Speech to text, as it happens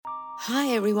Hi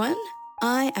everyone,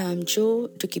 I am Jo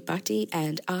Dukipati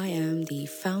and I am the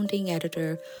founding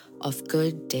editor of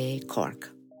Good Day Cork.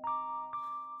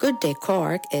 Good Day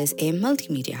Cork is a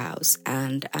multimedia house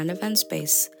and an event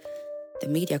space. The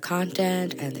media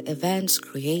content and the events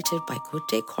created by Good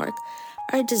Day Cork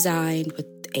are designed with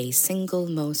a single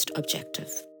most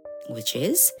objective, which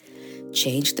is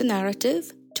change the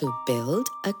narrative to build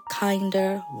a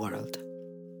kinder world.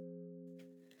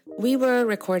 We were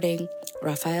recording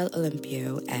Raphael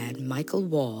Olympio and Michael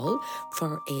Wall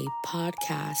for a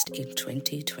podcast in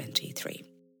 2023.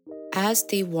 As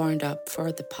they warmed up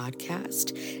for the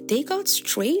podcast, they got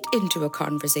straight into a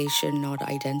conversation on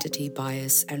identity,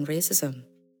 bias, and racism.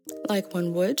 Like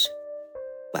one would.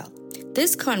 Well,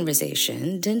 this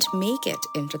conversation didn't make it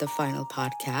into the final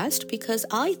podcast because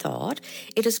I thought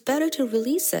it is better to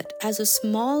release it as a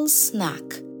small snack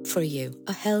for you,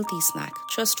 a healthy snack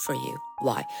just for you.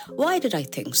 Why? Why did I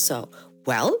think so?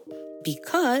 Well,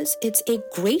 because it's a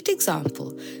great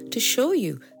example to show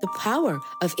you the power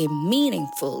of a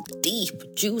meaningful,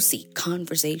 deep, juicy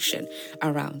conversation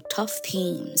around tough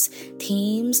themes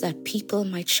that people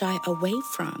might shy away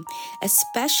from,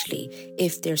 especially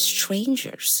if they're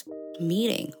strangers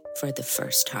meeting for the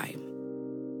first time.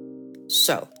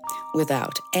 So,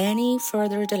 without any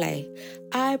further delay,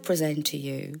 I present to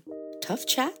you Tough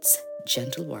Chats,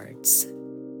 Gentle Words.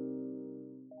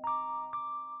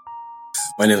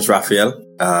 My name is Raphael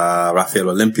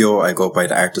Olympio. I go by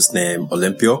the artist name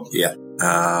Olympio. Yeah.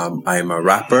 I'm a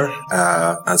rapper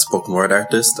and spoken word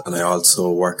artist, and I also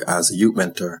work as a youth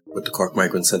mentor with the Cork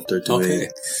Migrant Centre doing,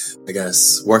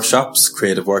 workshops,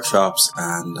 creative workshops,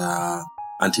 and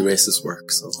anti-racist work.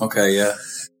 So okay, yeah.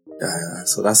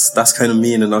 So that's kind of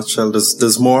me in a nutshell.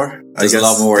 There's more. There's a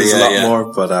lot more. There's a lot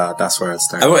more, but that's where I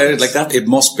started. Like that, it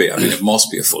must be. I mean, it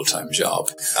must be a full-time job.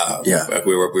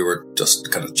 We were just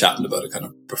kind of chatting about it kind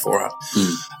of beforehand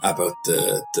about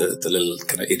the little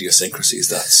kind of idiosyncrasies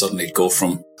that suddenly go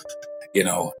from,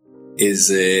 is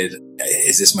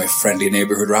this my friendly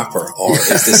neighborhood rapper, or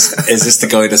is this the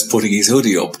guy that's putting his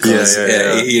hoodie up because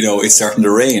it's starting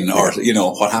to rain, or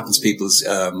what happens people's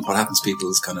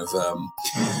kind of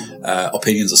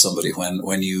opinions of somebody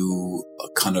when you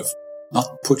kind of not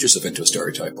put yourself into a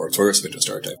stereotype or throw yourself into a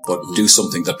stereotype, but do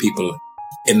something that people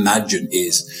imagine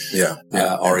is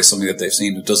or is something that they've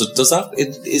seen. Is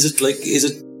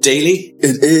it daily?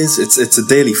 It is. It's a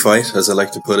daily fight, as I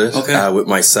like to put it, with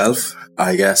myself,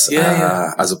 I guess,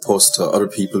 as opposed to other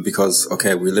people, because,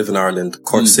 we live in Ireland,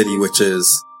 Cork City, which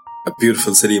is a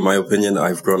beautiful city, in my opinion.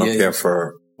 I've grown up here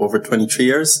for over 23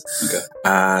 years. Okay.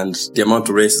 And the amount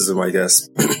of racism, I guess,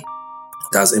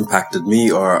 that has impacted me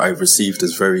or I've received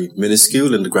is very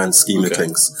minuscule in the grand scheme of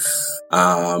things.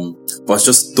 But it's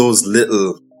just those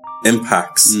little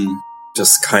impacts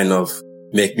just kind of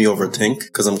make me overthink,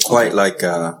 because I'm quite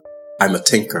I'm a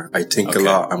thinker. I think a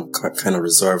lot. I'm kind of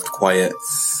reserved, quiet.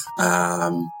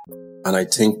 And I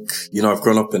think, I've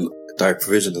grown up in direct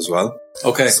provision as well.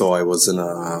 Okay. So I was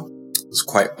was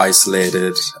quite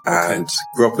isolated and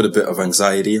grew up with a bit of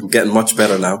anxiety. I'm getting much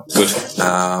better now. Good.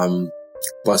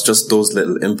 But it's just those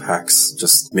little impacts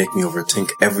just make me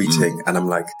overthink everything. And I'm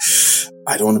like,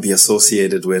 I don't want to be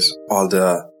associated with all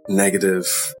the negative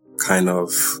kind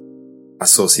of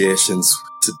associations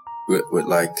with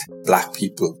like black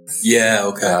people. Yeah,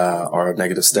 okay. Or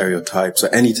negative stereotypes or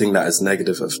anything that is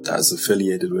negative that is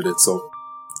affiliated with it. So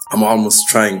I'm almost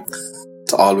trying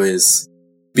to always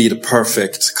be the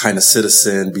perfect kind of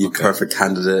citizen, be the perfect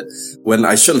candidate, when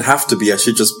I shouldn't have to be. I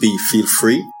should just feel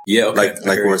free. Yeah, okay.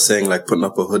 Like we were saying, like putting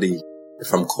up a hoodie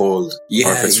if I'm cold, or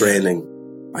if it's raining.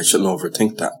 I shouldn't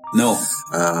overthink that. No.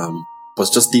 But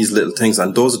it's just these little things,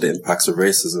 and those are the impacts of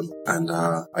racism. And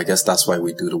I guess that's why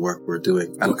we do the work we're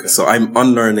doing. And so I'm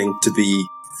unlearning to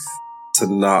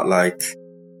not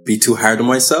be too hard on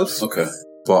myself. Okay.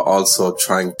 But also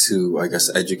trying to, I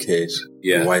guess, educate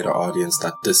the wider audience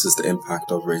that this is the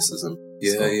impact of racism.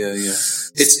 Yeah.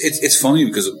 It's funny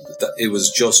because it was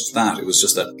just that. It was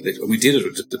just that we did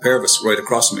it, the pair of us right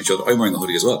across from each other. I'm wearing the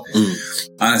hoodie as well.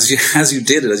 And as you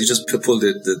did it, as you just pulled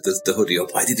the hoodie up,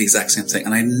 I did the exact same thing.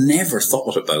 And I never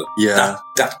thought about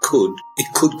that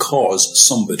could cause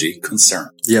somebody concern.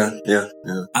 Yeah.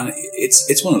 And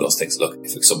it's one of those things. Look,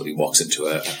 if somebody walks into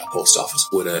a post office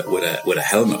with a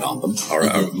helmet on them, or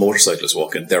a motorcyclist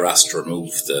walking, they're asked to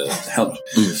remove the helmet.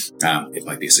 It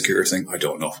might be a security thing. I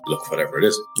don't know. Look, whatever it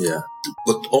is. Yeah.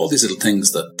 But all these little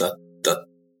things that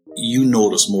you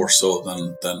notice more so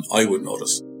than I would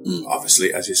notice.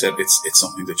 Obviously, as you said, it's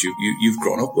something that you've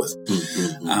grown up with.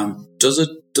 Does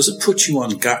it put you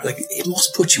on guard? Like, it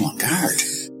must put you on guard.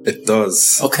 It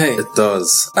does. Okay. It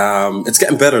does. It's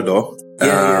getting better though.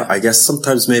 I guess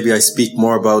sometimes maybe I speak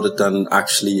more about it than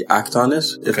actually act on it,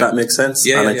 if that makes sense.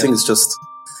 I think it's just,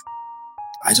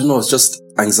 I don't know, it's just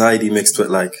anxiety mixed with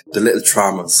like the little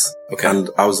traumas. Okay. And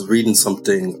I was reading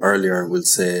something earlier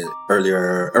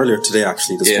today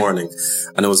actually, this morning.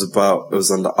 And it was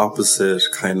on the opposite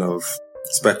kind of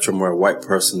spectrum where a white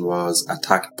person was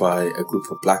attacked by a group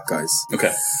of black guys.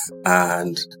 Okay.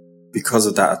 And because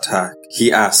of that attack,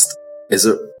 he asked, is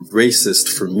it racist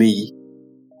for me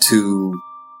to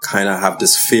kind of have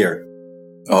this fear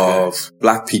of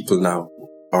black people now,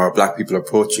 or black people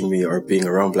approaching me or being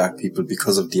around black people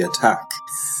because of the attack,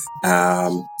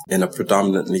 in a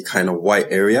predominantly kind of white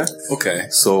area. Okay.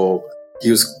 So he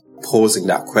was posing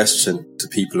that question to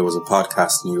people. It was a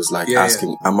podcast, and he was like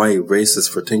asking, am I racist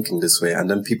for thinking this way? And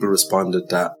then people responded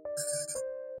that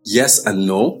yes and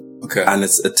no. Okay. And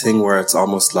it's a thing where it's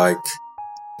almost like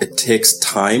it takes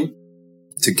time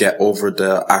to get over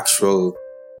the actual,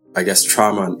 I guess,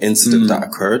 trauma and incident that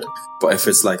occurred. But if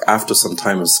it's like after some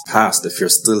time has passed, if you're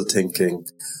still thinking,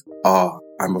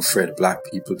 I'm afraid of black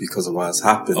people because of what has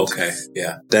happened. Okay.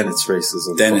 Yeah. Then it's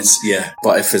racism.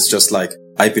 But if it's just like,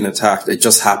 I've been attacked, it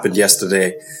just happened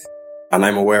yesterday, and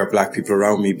I'm aware of black people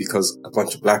around me because a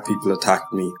bunch of black people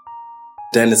attacked me,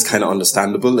 then it's kind of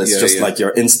understandable. It's just like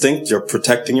your instinct, you're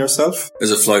protecting yourself.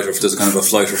 There's a kind of a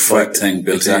flight or fight thing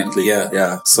built in.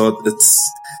 Yeah. So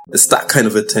it's that kind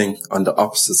of a thing on the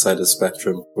opposite side of the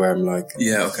spectrum where I'm like,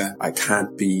 I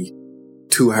can't be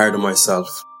too hard on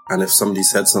myself. And if somebody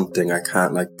said something, I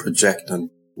can't like project on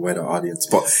wider audience.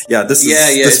 But this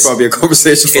is probably a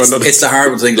conversation for another. It's the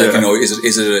hard thing, like, you know, is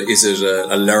it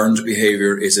a learned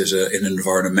behavior? Is it an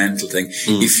environmental thing?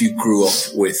 If you grew up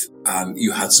with,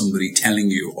 you had somebody telling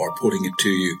you or putting it to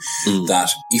you that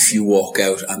if you walk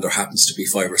out and there happens to be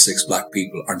 5 or 6 black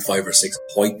people and 5 or 6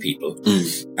 white people,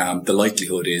 the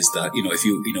likelihood is that, you know,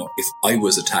 if I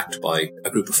was attacked by a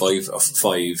group of five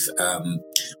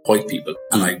white people,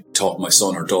 and I taught my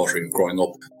son or daughter growing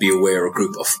up, be aware of a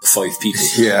group of 5 people.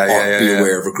 Be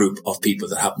aware of a group of people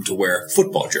that happen to wear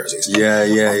football jerseys. Be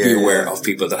aware of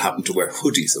people that happen to wear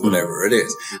hoodies or whatever it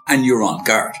is. And you're on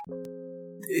guard.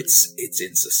 It's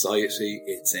in society,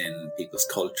 it's in people's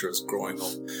cultures growing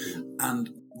up. And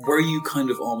were you kind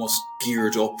of almost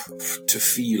geared up to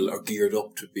feel, or geared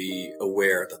up to be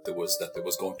aware that there was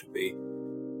going to be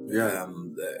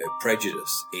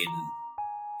prejudice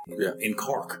in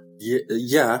Cork?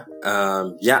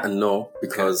 And no,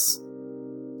 because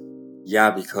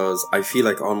I feel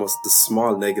like almost the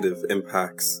small negative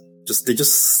impacts they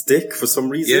just stick for some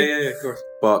reason. Of course.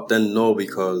 But then no,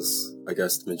 because I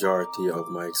guess the majority of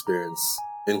my experience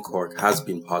in Cork has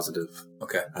been positive.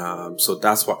 Okay. So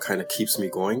that's what kind of keeps me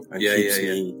going and keeps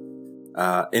me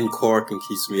in Cork and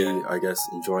keeps me, I guess,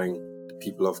 enjoying the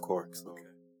people of Cork. So.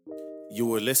 You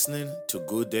were listening to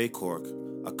Good Day Cork,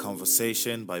 a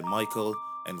conversation by Michael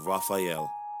and Raphael.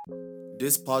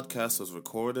 This podcast was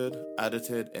recorded,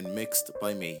 edited, and mixed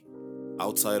by me,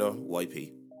 Outsider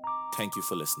YP. Thank you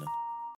for listening.